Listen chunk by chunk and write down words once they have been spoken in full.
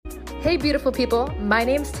Hey, beautiful people. My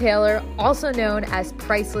name's Taylor, also known as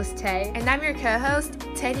Priceless Tay. And I'm your co-host,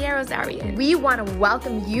 Tadia Rosarian. We want to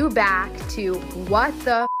welcome you back to What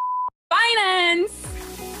the Finance!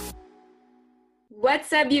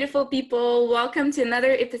 What's up, beautiful people? Welcome to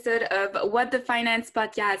another episode of What the Finance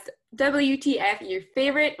Podcast, WTF, your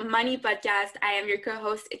favorite money podcast. I am your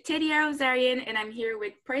co-host, Tadia Rosarian, and I'm here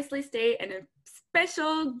with Priceless Tay and a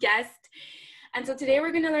special guest. And so today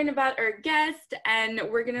we're going to learn about our guest, and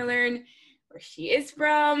we're going to learn where she is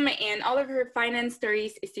from and all of her finance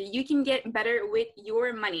stories so you can get better with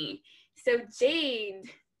your money. So Jade,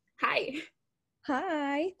 hi.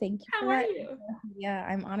 Hi, thank you. How are you? Yeah,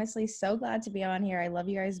 I'm honestly so glad to be on here. I love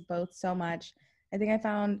you guys both so much. I think I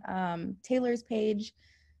found Taylor's page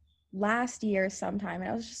last year sometime, and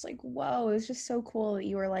I was just like, whoa, it was just so cool that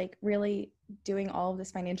you were like really doing all of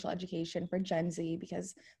this financial education for Gen Z,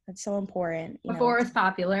 because that's so important. Before it's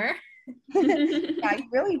popular. Yeah, you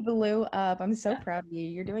really blew up. I'm so proud of you.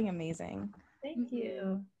 You're doing amazing. Thank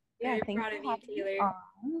you. Yeah, Very proud of you,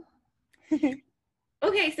 Taylor.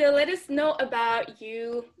 Okay, so let us know about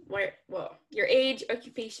you, your age,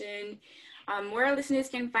 occupation, where our listeners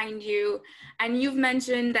can find you. And you've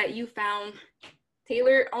mentioned that you found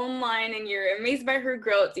Taylor online and you're amazed by her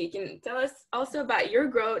growth. So you can tell us also about your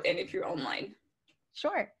growth and if you're online.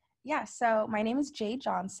 Sure. Yeah, so my name is Jade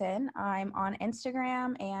Johnson. I'm on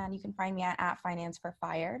Instagram, and you can find me at Finance for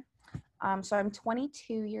Fire. So I'm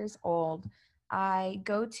 22 years old. I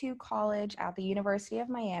go to college at the University of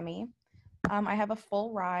Miami. I have a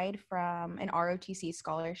full ride from an ROTC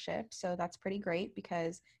scholarship, so that's pretty great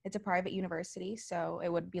because it's a private university, so it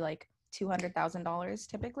would be like $200,000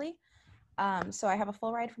 typically. So I have a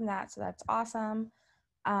full ride from that, so that's awesome.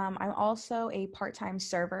 I'm also a part-time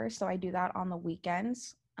server, so I do that on the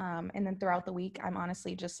weekends. And then throughout the week, I'm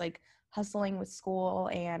honestly just like hustling with school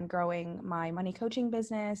and growing my money coaching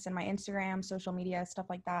business and my Instagram, social media, stuff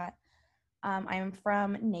like that. I'm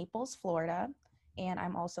from Naples, Florida, and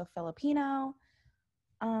I'm also Filipino.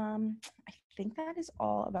 I think that is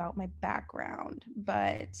all about my background,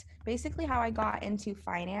 but basically how I got into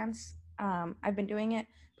finance, I've been doing it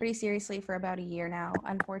pretty seriously for about a year now.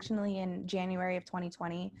 Unfortunately, in January of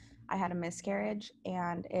 2020, I had a miscarriage,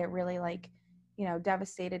 and it really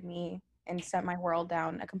devastated me and sent my world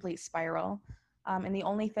down a complete spiral. And the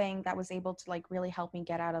only thing that was able to like really help me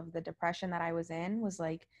get out of the depression that I was in was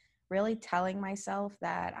like really telling myself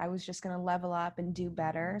that I was just going to level up and do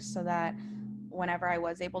better so that whenever I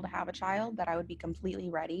was able to have a child, that I would be completely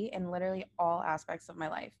ready in literally all aspects of my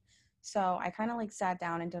life. So I kind of like sat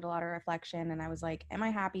down and did a lot of reflection, and I was like, am I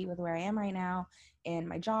happy with where I am right now in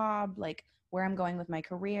my job, like where I'm going with my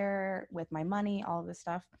career, with my money, all of this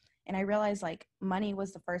stuff. And I realized like money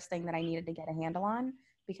was the first thing that I needed to get a handle on,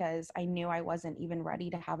 because I knew I wasn't even ready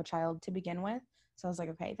to have a child to begin with. So I was like,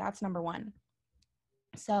 okay, that's number one.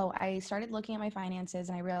 So I started looking at my finances,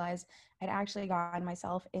 and I realized I'd actually gotten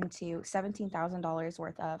myself into $17,000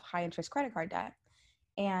 worth of high interest credit card debt.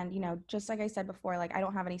 And, just like I said before, like I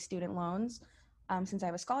don't have any student loans since I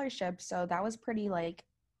have a scholarship. So that was pretty like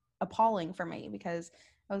appalling for me, because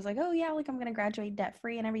I was like, oh yeah, like I'm going to graduate debt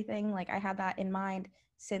free and everything. Like I had that in mind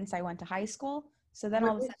since I went to high school. So then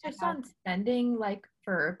all of a sudden just on spending like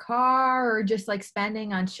for a car, or just like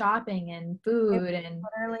spending on shopping and food and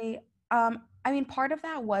literally, I mean, part of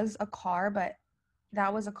that was a car, but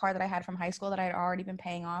that was a car that I had from high school that I had already been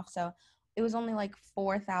paying off. So it was only like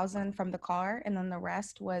 4,000 from the car, and then the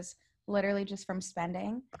rest was literally just from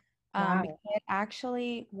spending. Wow. I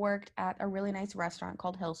actually worked at a really nice restaurant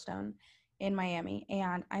called Hillstone in Miami,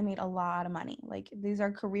 and I made a lot of money. Like these are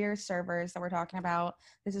career servers that we're talking about.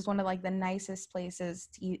 This is one of like the nicest places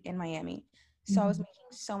to eat in Miami. So I was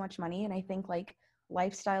making so much money, and I think like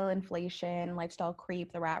lifestyle inflation, lifestyle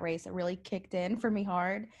creep, the rat race, it really kicked in for me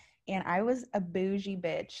hard. And I was a bougie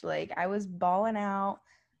bitch. Like I was balling out,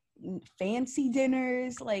 fancy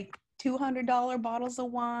dinners, like $200 bottles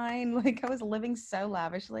of wine. Like I was living so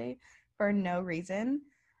lavishly for no reason.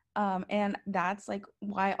 And that's like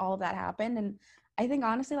why all of that happened. And I think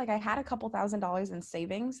honestly, like I had a couple $1,000s in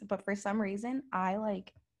savings, but for some reason I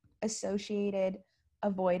like associated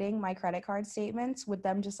avoiding my credit card statements with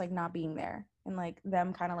them just like not being there, and like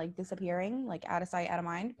them kind of like disappearing, like out of sight, out of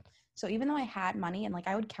mind. So even though I had money, and like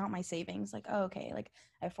I would count my savings, like, oh, okay, like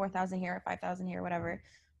I have 4,000 here, 5,000 here, whatever.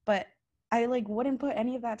 But I like wouldn't put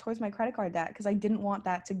any of that towards my credit card debt, because I didn't want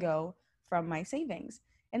that to go from my savings.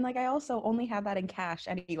 And like I also only had that in cash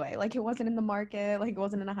anyway. Like it wasn't in the market, like it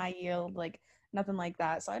wasn't in a high yield, like nothing like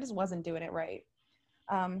that. So I just wasn't doing it right.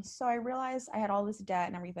 So I realized I had all this debt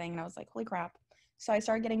and everything, and I was like, holy crap. So I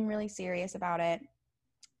started getting really serious about it.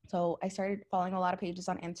 So I started following a lot of pages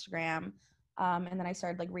on Instagram, And then I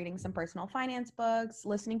started like reading some personal finance books,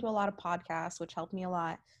 listening to a lot of podcasts, which helped me a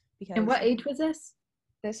lot And because what age was this?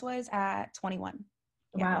 this was at 21.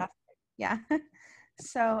 Wow. Yeah.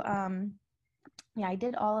 So, yeah, I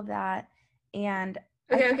did all of that. And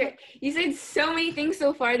Okay. You said so many things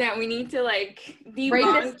so far that we need to like Break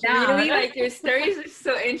this debunk. down. Really, like your stories are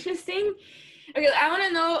so interesting. Okay, I want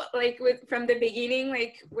to know like from the beginning,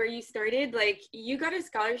 like where you started. Like you got a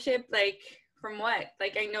scholarship, like from what?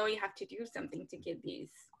 Like I know you have to do something to get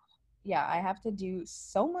these. Yeah, I have to do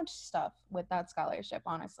so much stuff with that scholarship,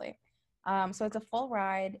 honestly. So it's a full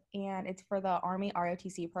ride and it's for the Army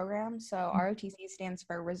ROTC program. So ROTC stands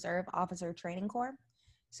for Reserve Officer Training Corps.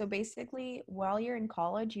 So basically, while you're in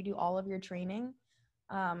college, you do all of your training.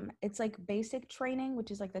 It's like basic training, which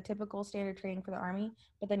is like the typical standard training for the Army,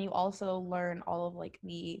 but then you also learn all of like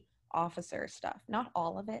the officer stuff. Not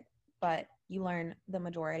all of it, but you learn the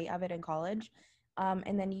majority of it in college.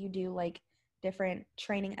 And then you do like different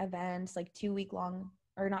training events, like 2 week long,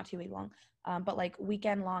 or not 2 week long, but like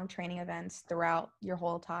weekend long training events throughout your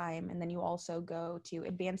whole time. And then you also go to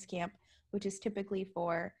advanced camp, which is typically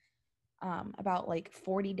for about like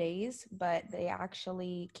 40 days, but they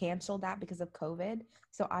actually canceled that because of COVID.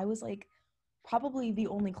 So I was like probably the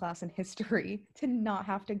only class in history to not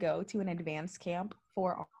have to go to an advanced camp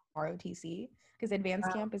for ROTC, because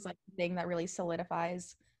advanced camp is like the thing that really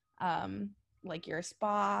solidifies like your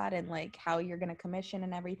spot and like how you're going to commission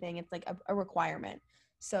and everything. It's like a requirement.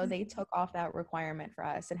 So they took off that requirement for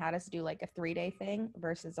us and had us do like a 3-day thing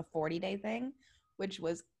versus a 40-day thing, which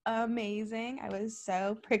was amazing. I was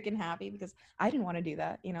so freaking happy because I didn't want to do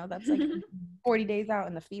that. You know, that's like 40 days out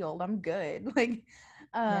in the field. I'm good. Like,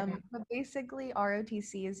 but basically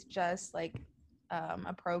ROTC is just like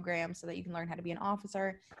a program so that you can learn how to be an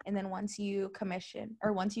officer. And then once you commission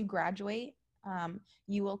or once you graduate,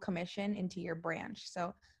 you will commission into your branch.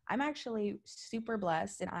 So I'm actually super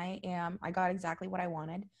blessed and I got exactly what I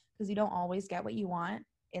wanted, because you don't always get what you want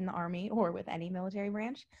in the Army or with any military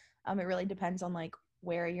branch. It really depends on like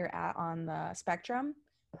where you're at on the spectrum,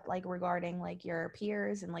 like regarding like your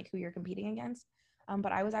peers and like who you're competing against.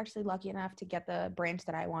 But I was actually lucky enough to get the branch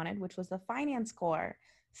that I wanted, which was the finance corps.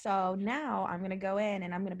 So now I'm going to go in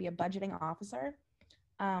and I'm going to be a budgeting officer.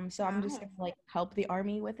 So I'm just going to like help the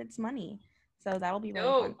Army with its money. So that'll be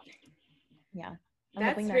really fun. Yeah.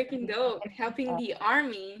 That's freaking dope. Helping the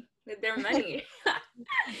Army with their money.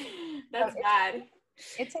 That's bad.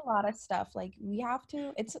 It's a lot of stuff. Like we have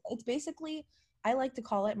to, it's basically, I like to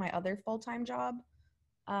call it my other full-time job,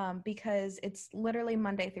 because it's literally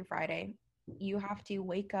Monday through Friday. You have to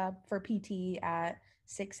wake up for PT at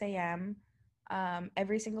 6 a.m.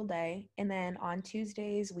 Every single day. And then on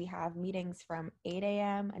Tuesdays, we have meetings from 8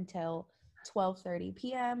 a.m. until 12:30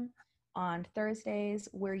 p.m. On Thursdays,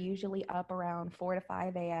 we're usually up around 4 to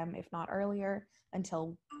 5 a.m., if not earlier,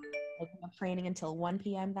 until like training until 1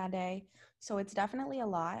 p.m. that day. So it's definitely a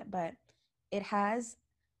lot, but it has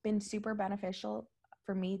been super beneficial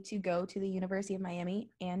for me to go to the University of Miami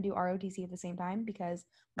and do ROTC at the same time, because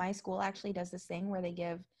my school actually does this thing where they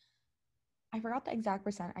give, I forgot the exact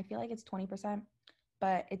percent. I feel like it's 20%,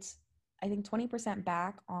 but it's, I think 20%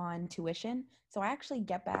 back on tuition. So I actually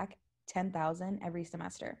get back 10,000 every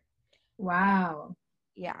semester. Wow.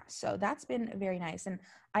 Yeah, so that's been very nice. And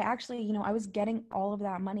I actually, you know, I was getting all of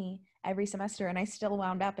that money every semester and I still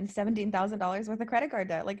wound up in $17,000 worth of credit card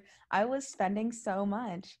debt. Like I was spending so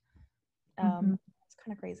much. It's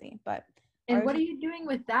kind of crazy, but. And what are you doing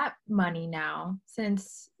with that money now?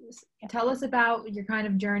 Tell us about your kind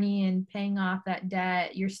of journey in paying off that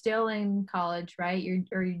debt. You're still in college, right? You're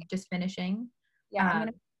just finishing? Yeah, I'm going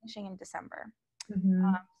to be finishing in December.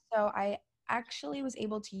 So I actually was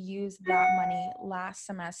able to use that money last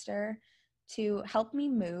semester to help me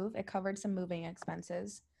move. It covered some moving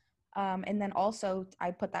expenses. And then also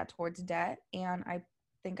I put that towards debt, and I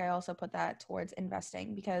think I also put that towards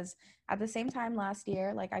investing, because at the same time last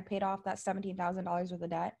year, like I paid off that $17,000 worth of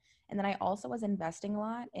debt. And then I also was investing a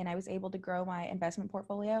lot, and I was able to grow my investment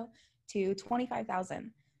portfolio to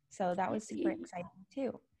 25,000. So that was super exciting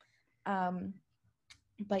too.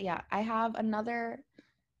 But yeah,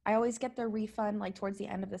 I always get the refund like towards the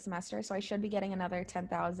end of the semester. So I should be getting another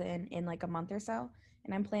 10,000 in like a month or so.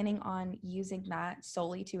 And I'm planning on using that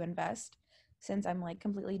solely to invest, since I'm like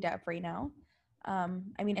completely debt free now.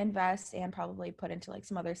 I mean, invest and probably put into like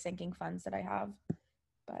some other sinking funds that I have.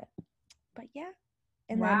 But yeah.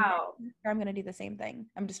 And wow. Then I'm going to do the same thing.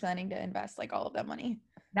 I'm just planning to invest like all of that money.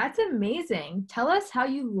 That's amazing. Tell us how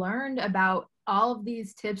you learned about all of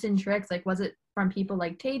these tips and tricks. Like, was it from people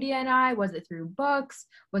like Tadia and I? Was it through books?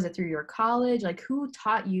 Was it through your college? Like, who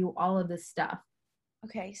taught you all of this stuff?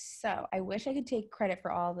 Okay, so I wish I could take credit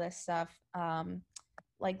for all this stuff,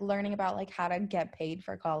 like learning about like how to get paid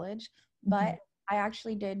for college, but I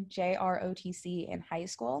actually did JROTC in high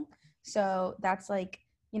school. So that's like,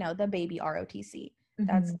 the baby ROTC.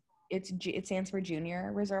 That's Mm-hmm. it stands for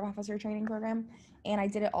Junior Reserve Officer Training Program, and I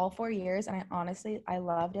did it all 4 years, and I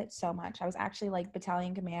loved it so much. I was actually like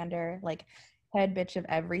battalion commander, like head bitch of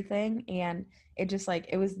everything, and it just like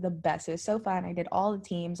it was the best. It was so fun. I did all the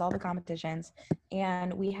teams, all the competitions,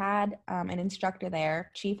 and we had an instructor there,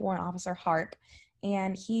 Chief Warrant Officer Harp,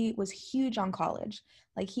 and he was huge on college.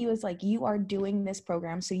 Like he was like, you are doing this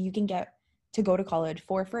program so you can get to go to college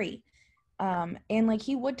for free. And like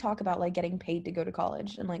he would talk about like getting paid to go to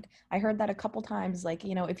college, and like I heard that a couple times, like,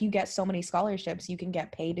 if you get so many scholarships you can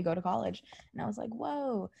get paid to go to college. And I was like,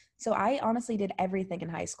 whoa. So I honestly did everything in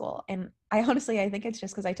high school, and I think it's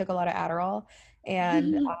just because I took a lot of Adderall,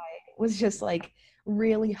 and I was just like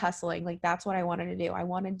really hustling. Like that's what I wanted to do. I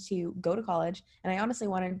wanted to go to college, and I honestly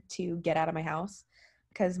wanted to get out of my house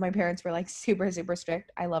because my parents were like super super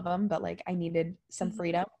strict. I love them, but like I needed some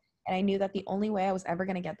freedom. And I knew that the only way I was ever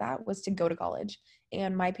going to get that was to go to college.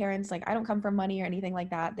 And my parents, like, I don't come from money or anything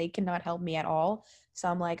like that. They cannot help me at all. So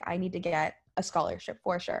I'm like, I need to get a scholarship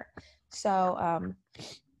for sure. So,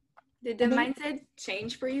 Did the mindset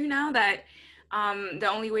change for you now that the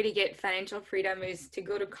only way to get financial freedom is to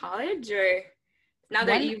go to college? Or now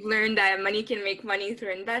that you've learned that money can make money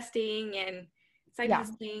through investing and side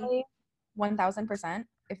hustling? 1000%,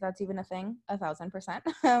 if that's even a thing,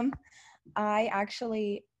 1000%. I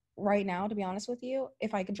actually, right now, to be honest with you,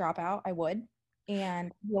 if I could drop out, I would.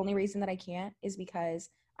 And the only reason that I can't is because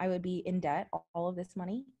I would be in debt, all of this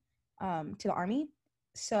money, to the Army.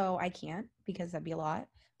 So I can't, because that'd be a lot.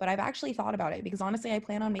 But I've actually thought about it, because honestly, I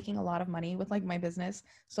plan on making a lot of money with like my business.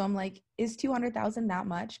 So I'm like, is 200,000 that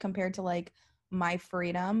much compared to like my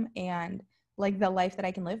freedom and like the life that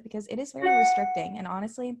I can live? Because it is very restricting. And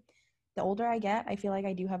honestly, the older I get, I feel like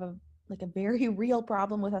I do have a very real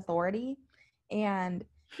problem with authority, and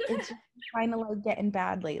it's kind of like getting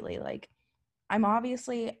bad lately. Like I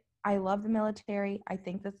love the military. I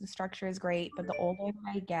think that the structure is great, but the older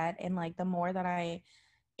I get and like the more that I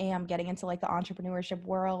am getting into like the entrepreneurship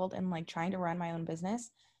world and like trying to run my own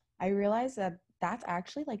business, I realize that that's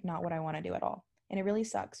actually like not what I want to do at all. And it really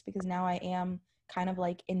sucks, because now I am kind of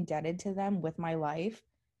like indebted to them with my life,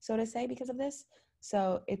 so to say, because of this.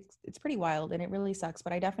 So it's pretty wild, and it really sucks,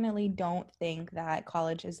 but I definitely don't think that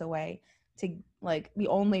college is the way to, like, the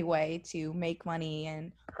only way to make money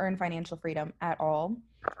and earn financial freedom at all.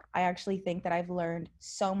 I actually think that I've learned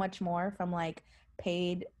so much more from like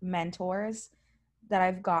paid mentors that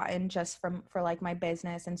I've gotten just for like my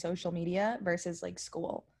business and social media versus like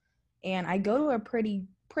school. And I go to a pretty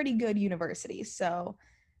good university. So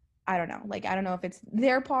I don't know. Like, I don't know if it's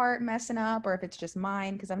their part messing up or if it's just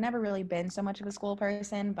mine, because I've never really been so much of a school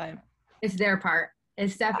person, but it's their part.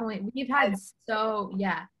 It's definitely, we've had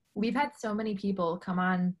so many people come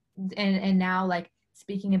on and now like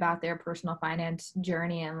speaking about their personal finance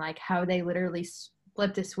journey and like how they literally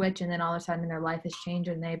flipped a switch and then all of a sudden their life has changed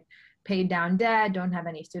and they've paid down debt, don't have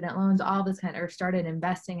any student loans, all this kind of, or started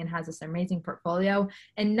investing and has this amazing portfolio.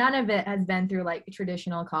 And none of it has been through like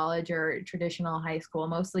traditional college or traditional high school.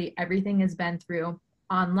 Mostly everything has been through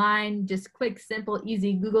online, just quick, simple,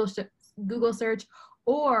 easy Google search,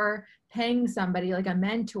 or paying somebody like a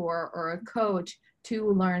mentor or a coach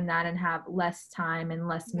to learn that and have less time and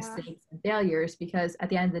less mistakes and failures, because at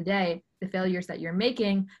the end of the day, the failures that you're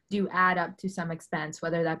making do add up to some expense,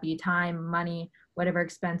 whether that be time, money, whatever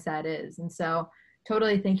expense that is. And so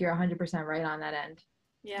totally think you're 100% right on that end.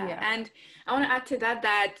 Yeah. And I want to add to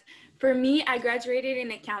that for me, I graduated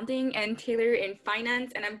in accounting and Taylor in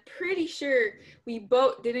finance, and I'm pretty sure we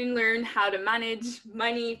both didn't learn how to manage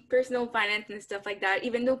money, personal finance and stuff like that,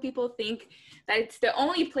 even though people think that it's the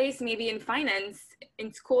only place maybe in finance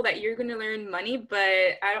in school that you're going to learn money,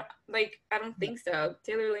 but I don't think so.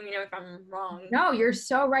 Taylor, let me know if I'm wrong. No, you're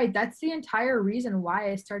so right. That's the entire reason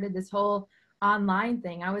why I started this whole online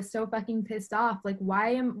thing. I was so fucking pissed off. Like,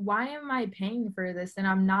 why am I paying for this and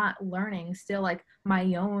I'm not learning still like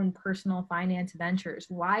my own personal finance ventures?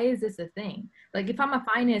 Why is this a thing? Like, if I'm a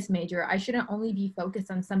finance major, I shouldn't only be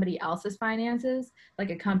focused on somebody else's finances,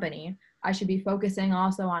 like a company. I should be focusing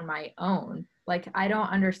also on my own. Like, I don't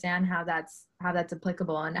understand how that's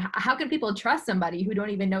applicable, and how can people trust somebody who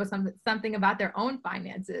don't even know something about their own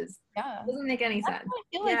finances? Yeah, it doesn't make any sense. I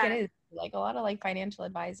feel like it is like a lot of like financial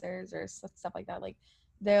advisors or stuff like that. Like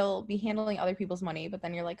they'll be handling other people's money, but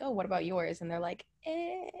then you're like, oh, what about yours? And they're like,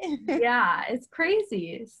 eh. Yeah, it's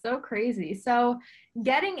crazy. It's so crazy. So,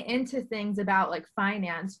 getting into things about like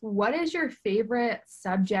finance, what is your favorite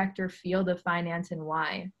subject or field of finance and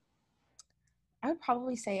why? I would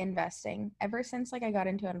probably say investing. Ever since like I got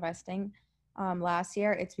into investing last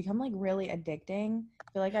year, it's become like really addicting.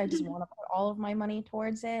 I feel like I just want to put all of my money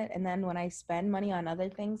towards it. And then when I spend money on other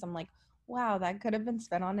things, I'm like, wow, that could have been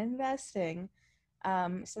spent on investing.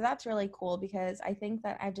 So that's really cool because I think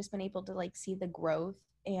that I've just been able to like see the growth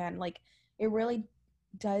and like it really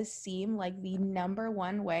does seem like the number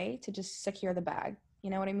one way to just secure the bag. You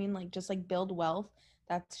know what I mean? Like just like build wealth.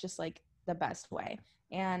 That's just like the best way.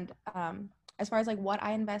 And as far as like what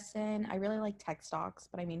I invest in, I really like tech stocks,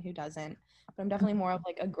 but I mean, who doesn't? But I'm definitely more of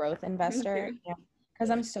like a growth Me investor. too.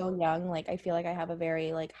 Because I'm so young, like I feel like I have a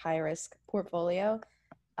very like high risk portfolio,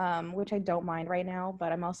 which I don't mind right now.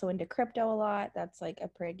 But I'm also into crypto a lot. That's like a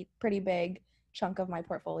pretty big chunk of my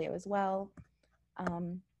portfolio as well.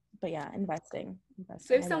 Um, but yeah, So investing. if I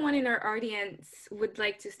love someone in our audience would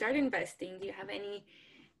like to start investing, do you have any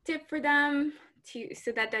tip for them to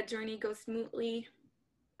so that that journey goes smoothly?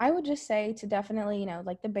 I would just say to definitely,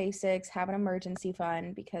 like the basics, have an emergency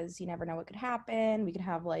fund because you never know what could happen. We could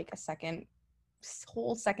have like a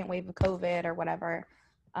whole second wave of COVID or whatever.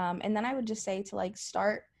 And then I would just say to like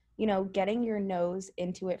start, getting your nose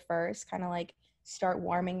into it first, kind of like start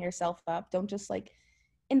warming yourself up. Don't just like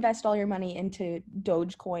invest all your money into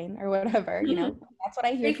Dogecoin or whatever, That's what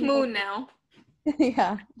I hear Safe people. moon now.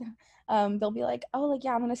 Yeah. They'll be like, oh, like,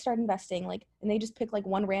 yeah, I'm gonna start investing. Like, and they just pick like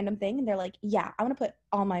one random thing and they're like, yeah, I'm gonna put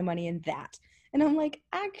all my money in that. And I'm like,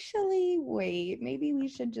 actually, wait, maybe we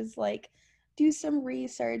should just like do some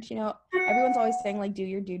research. Everyone's always saying like do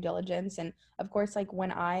your due diligence. And of course, like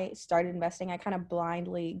when I started investing, I kind of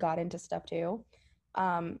blindly got into stuff too.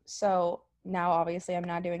 So now obviously I'm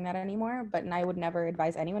not doing that anymore, but and I would never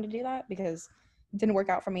advise anyone to do that because didn't work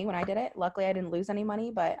out for me when I did it. Luckily, I didn't lose any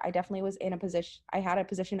money, but I definitely was in a position. I had a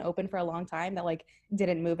position open for a long time that like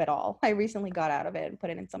didn't move at all. I recently got out of it and put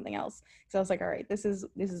it in something else. So I was like, all right, this is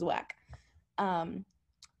whack. Um,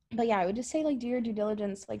 but yeah, I would just say like do your due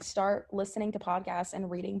diligence. Like start listening to podcasts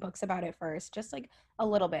and reading books about it first, just like a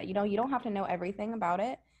little bit. You don't have to know everything about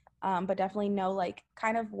it, but definitely know like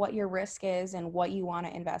kind of what your risk is and what you want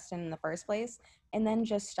to invest in the first place, and then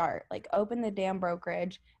just start. Like open the damn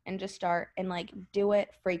brokerage and just start and like do it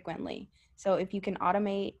frequently. So if you can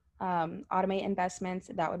automate investments,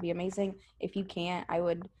 that would be amazing. If you can't,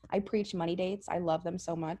 I preach money dates. I love them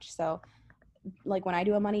so much. So like when I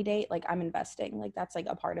do a money date, like I'm investing, like that's like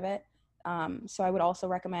a part of it. So I would also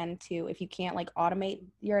recommend to, if you can't like automate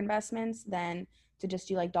your investments, then to just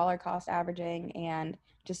do like dollar cost averaging and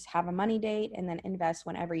just have a money date and then invest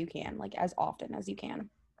whenever you can, like as often as you can.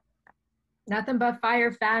 Nothing but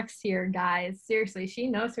fire facts here, guys. Seriously, she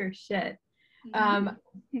knows her shit. Um,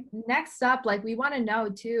 Next up, like we want to know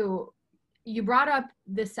too, you brought up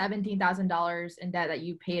the $17,000 in debt that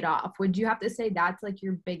you paid off. Would you have to say that's like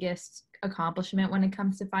your biggest accomplishment when it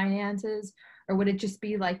comes to finances? Or would it just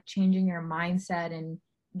be like changing your mindset and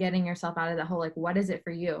getting yourself out of the hole? Like, what is it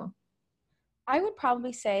for you? I would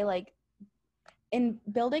probably say like in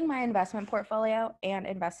building my investment portfolio and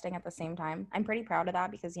investing at the same time, I'm pretty proud of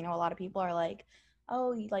that because, a lot of people are like,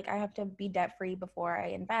 oh, like I have to be debt free before I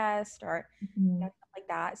invest or Mhm. stuff like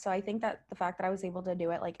that. So I think that the fact that I was able to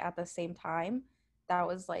do it like at the same time, that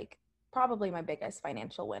was like probably my biggest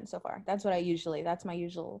financial win so far. That's my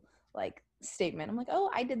usual like statement. I'm like, oh,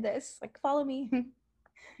 I did this. Like, follow me.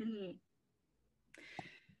 Mhm.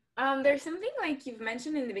 There's something like you've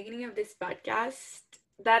mentioned in the beginning of this podcast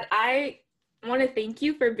that I want to thank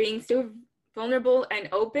you for being so vulnerable and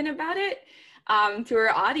open about it to our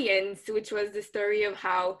audience, which was the story of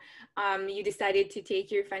how you decided to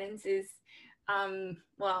take your finances,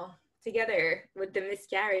 well, together with the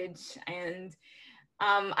miscarriage. And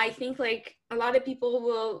I think like a lot of people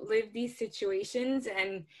will live these situations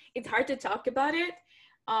and it's hard to talk about it.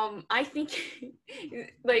 I think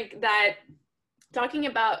like that talking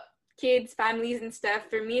about kids, families, and stuff,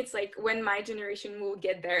 for me, it's like when my generation will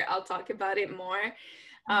get there, I'll talk about it more.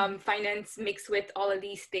 Finance mixed with all of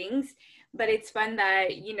these things. But it's fun that,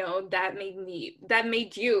 that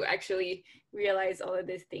made you actually realize all of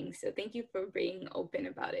these things. So thank you for being open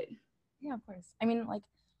about it. Yeah, of course. I mean, like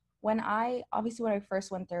obviously when I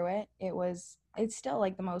first went through it, it's still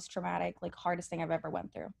like the most traumatic, like hardest thing I've ever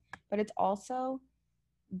went through. But it's also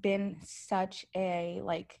been such a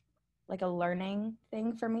like a learning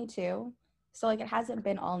thing for me too. So like it hasn't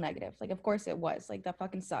been all negative. Like of course it was. Like that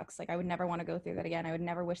fucking sucks. Like I would never want to go through that again. I would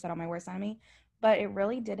never wish that on my worst enemy. But it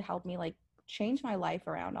really did help me like change my life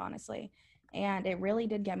around, honestly. And it really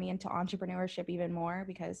did get me into entrepreneurship even more,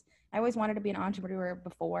 because I always wanted to be an entrepreneur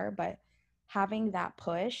before, but having that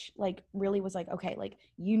push like really was like, okay, like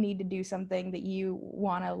you need to do something that you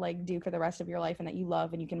want to like do for the rest of your life and that you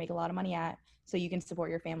love and you can make a lot of money at, so you can support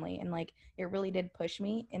your family. And like it really did push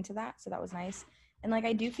me into that, so that was nice. And like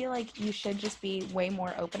I do feel like you should just be way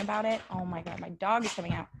more open about it. Oh my god, my dog is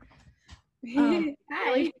coming out. Hi.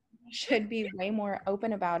 Really should be way more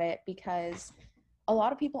open about it, because a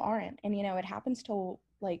lot of people aren't. And you know, it happens to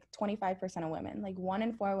like 25% of women. Like 1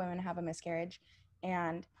 in 4 women have a miscarriage,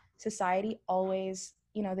 and society always,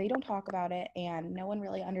 you know, they don't talk about it, and no one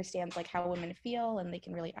really understands like how women feel, and they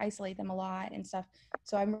can really isolate them a lot and stuff.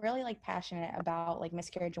 So I'm really like passionate about like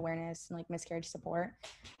miscarriage awareness and like miscarriage support,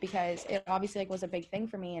 because it obviously like was a big thing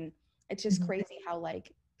for me. And it's just crazy how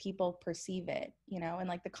like people perceive it, you know, and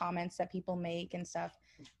like the comments that people make and stuff.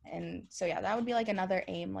 And so yeah, that would be like another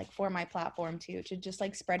aim like for my platform too, to just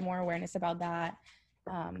like spread more awareness about that.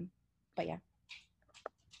 But yeah,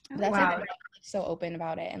 that's Wow. like so open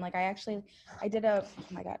about it. And like I did a, oh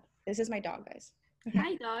my god, this is my dog, guys.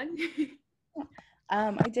 Hi, dog.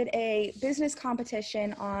 I did a business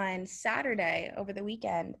competition on Saturday over the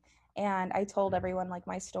weekend, and I told everyone like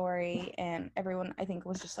my story, and everyone I think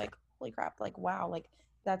was just like, holy crap, like wow, like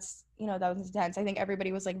that's, you know, that was intense. I think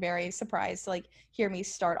everybody was like very surprised to like hear me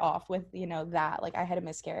start off with, you know, that like I had a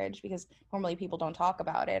miscarriage, because normally people don't talk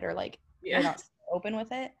about it, or like they're not open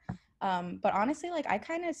with it. But honestly, like I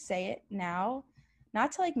kind of say it now,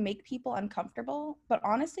 not to like make people uncomfortable, but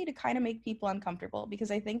honestly to kind of make people uncomfortable,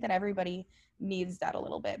 because I think that everybody needs that a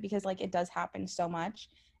little bit, because like it does happen so much.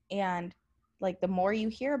 And like the more you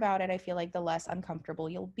hear about it, I feel like the less uncomfortable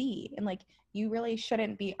you'll be. And like you really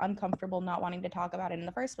shouldn't be uncomfortable not wanting to talk about it in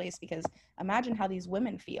the first place, because imagine how these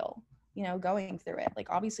women feel, you know, going through it. Like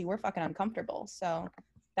obviously we're fucking uncomfortable. So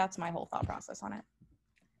that's my whole thought process on it.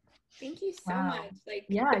 Thank you so Wow. much. Like,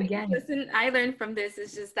 Yeah, the biggest again. lesson I learned from this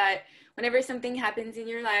is just that whenever something happens in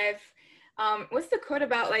your life, what's the quote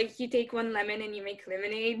about like you take one lemon and you make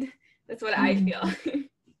lemonade? That's what I feel.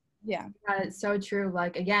 Yeah. It's so true.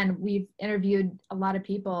 Like, again, we've interviewed a lot of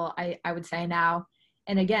people, I would say now.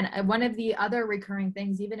 And again, one of the other recurring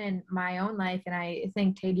things, even in my own life, and I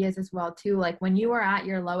think Tadia's as well too, like when you are at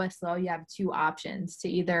your lowest low, you have 2 options to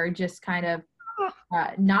either just kind of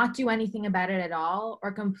not do anything about it at all,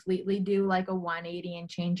 or completely do like a 180 and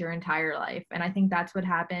change your entire life. And I think that's what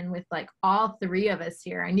happened with like all 3 of us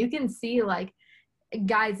here. And you can see like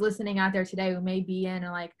guys listening out there today who may be in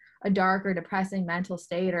like a dark or depressing mental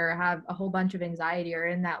state, or have a whole bunch of anxiety, or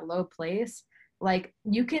in that low place, like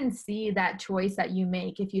you can see that choice that you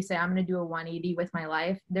make if you say, I'm going to do a 180 with my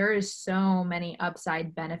life. There is so many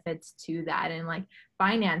upside benefits to that. And like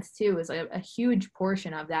finance too is a huge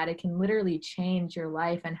portion of that. It can literally change your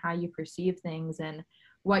life and how you perceive things, and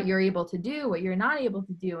what you're able to do, what you're not able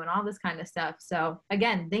to do, and all this kind of stuff. So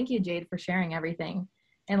again, thank you, Jade, for sharing everything.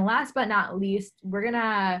 And last but not least, we're going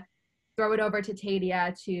to throw it over to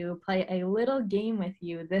Tadia to play a little game with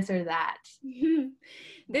you, this or that.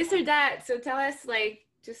 This or that. So tell us like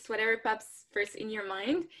just whatever pops first in your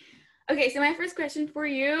mind. Okay, so my first question for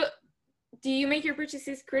you, do you make your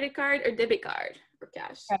purchases credit card or debit card or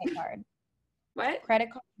cash? Credit card. What?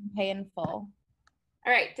 Credit card, pay in full.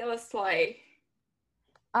 All right, tell us why.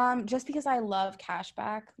 Just because I love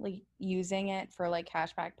cashback, like using it for like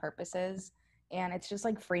cashback purposes, and it's just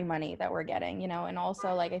like free money that we're getting, you know. And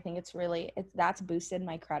also like I think that's boosted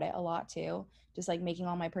my credit a lot too, just like making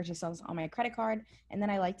all my purchases on my credit card. And then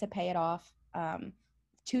I like to pay it off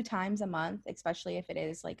 2 times a month, especially if it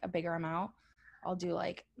is like a bigger amount. I'll do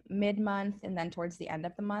like mid-month and then towards the end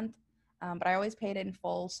of the month. But I always pay it in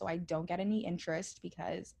full, so I don't get any interest,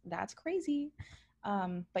 because that's crazy.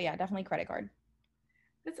 But yeah, definitely credit card.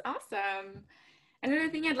 That's awesome. Another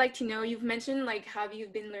thing I'd like to know, you've mentioned like how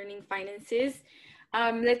you've been learning finances.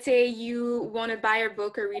 Let's say you want to buy a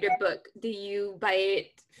book or read a book. Do you buy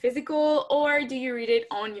it physical or do you read it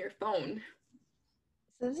on your phone?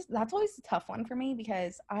 So that's always a tough one for me,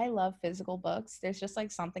 because I love physical books. There's just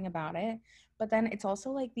like something about it. But then it's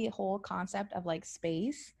also like the whole concept of like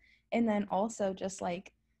space, and then also just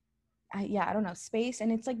like I don't know, space,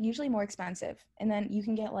 and it's like usually more expensive. And then you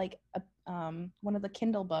can get like one of the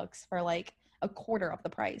Kindle books for like a quarter of the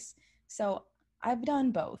price. So I've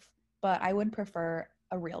done both, but I would prefer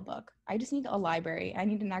a real book. I just need a library. I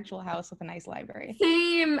need an actual house with a nice library.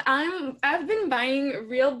 Same. I've been buying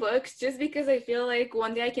real books just because I feel like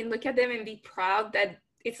one day I can look at them and be proud that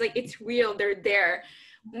it's like it's real. They're there.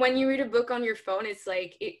 When you read a book on your phone, it's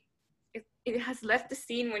like it has left the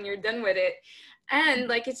scene when you're done with it. And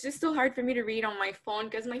like it's just so hard for me to read on my phone,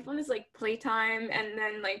 because my phone is like playtime, and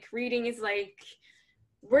then like reading is like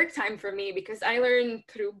work time for me because I learn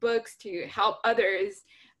through books to help others.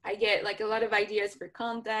 I get like a lot of ideas for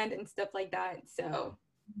content and stuff like that. So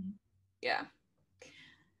yeah.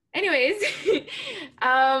 Anyways,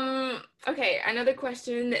 okay, another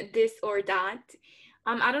question, this or that.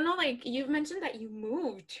 I don't know, like you've mentioned that you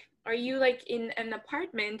moved. Are you like in an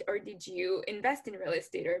apartment, or did you invest in real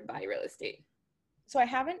estate or buy real estate? So I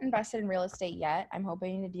haven't invested in real estate yet. I'm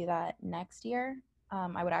hoping to do that next year.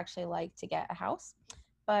 I would actually like to get a house,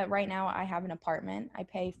 but right now I have an apartment. I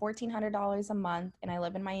pay $1,400 a month and I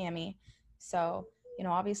live in Miami. So, you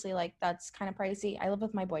know, obviously like that's kind of pricey. I live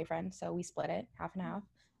with my boyfriend, so we split it half and half.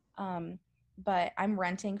 But I'm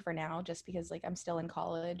renting for now just because like I'm still in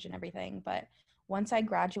college and everything. But once I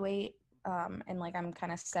graduate, and like I'm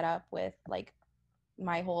kind of set up with like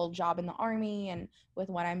my whole job in the army and with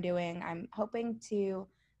what I'm doing, I'm hoping to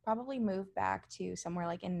probably move back to somewhere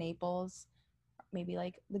like in Naples, maybe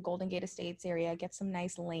like the Golden Gate Estates area, get some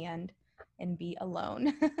nice land and be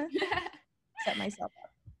alone. Set myself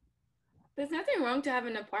up. There's nothing wrong to have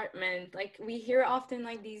an apartment. Like we hear often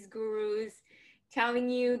like these gurus telling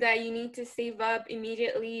you that you need to save up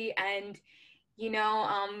immediately and, you know,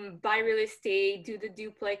 buy real estate, do the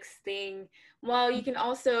duplex thing. Well, you can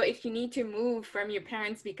also, if you need to move from your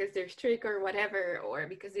parents because they're strict or whatever, or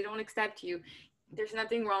because they don't accept you, there's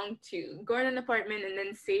nothing wrong to go in an apartment and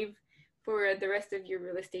then save for the rest of your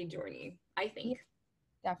real estate journey, I think.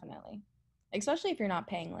 Definitely. Especially if you're not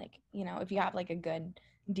paying like, you know, if you have like a good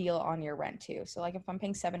deal on your rent too. So like if I'm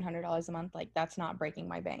paying $700 a month, like that's not breaking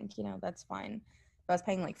my bank, you know, that's fine. If I was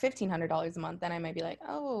paying like $1,500 a month, then I might be like,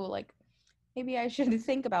 oh, like maybe I should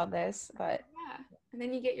think about this. But yeah, and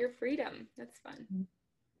then you get your freedom. That's fun.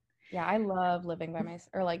 Yeah, I love living by myself,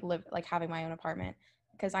 or like having my own apartment,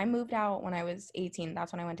 because I moved out when I was 18.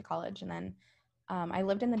 That's when I went to college, and then I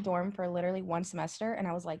lived in the dorm for literally one semester, and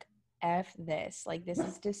I was like, F this, like this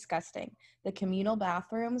is disgusting. The communal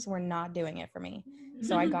bathrooms were not doing it for me.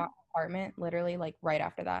 So I got an apartment literally like right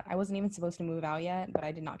after that. I wasn't even supposed to move out yet, but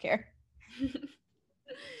I did not care.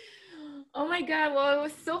 Oh my God. Well, it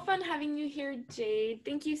was so fun having you here, Jade.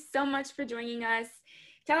 Thank you so much for joining us.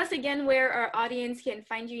 Tell us again where our audience can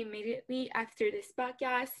find you immediately after this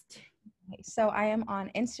podcast. Okay, so I am on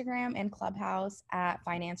Instagram and Clubhouse at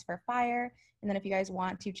Finance for Fire. And then if you guys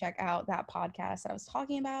want to check out that podcast that I was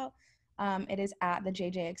talking about, it is at the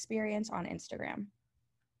JJ Experience on Instagram.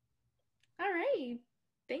 All right.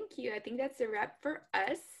 Thank you. I think that's a wrap for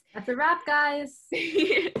us. That's a wrap, guys.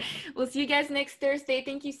 We'll see you guys next Thursday.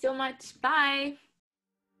 Thank you so much. Bye.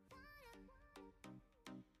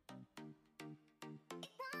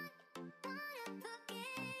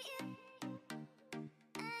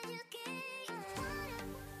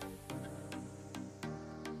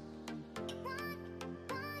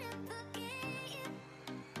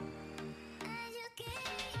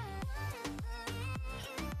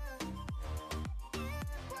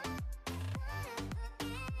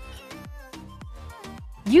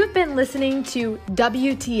 You've been listening to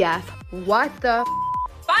WTF, What the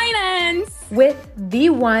Finance, with the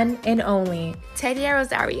one and only Tedia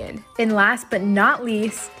Rosarian. And last but not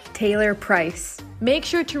least, Taylor Price. Make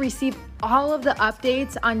sure to receive all of the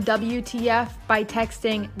updates on WTF by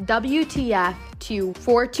texting WTF to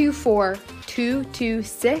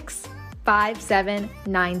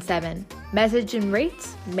 424-226-5797. Message and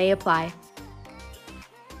rates may apply.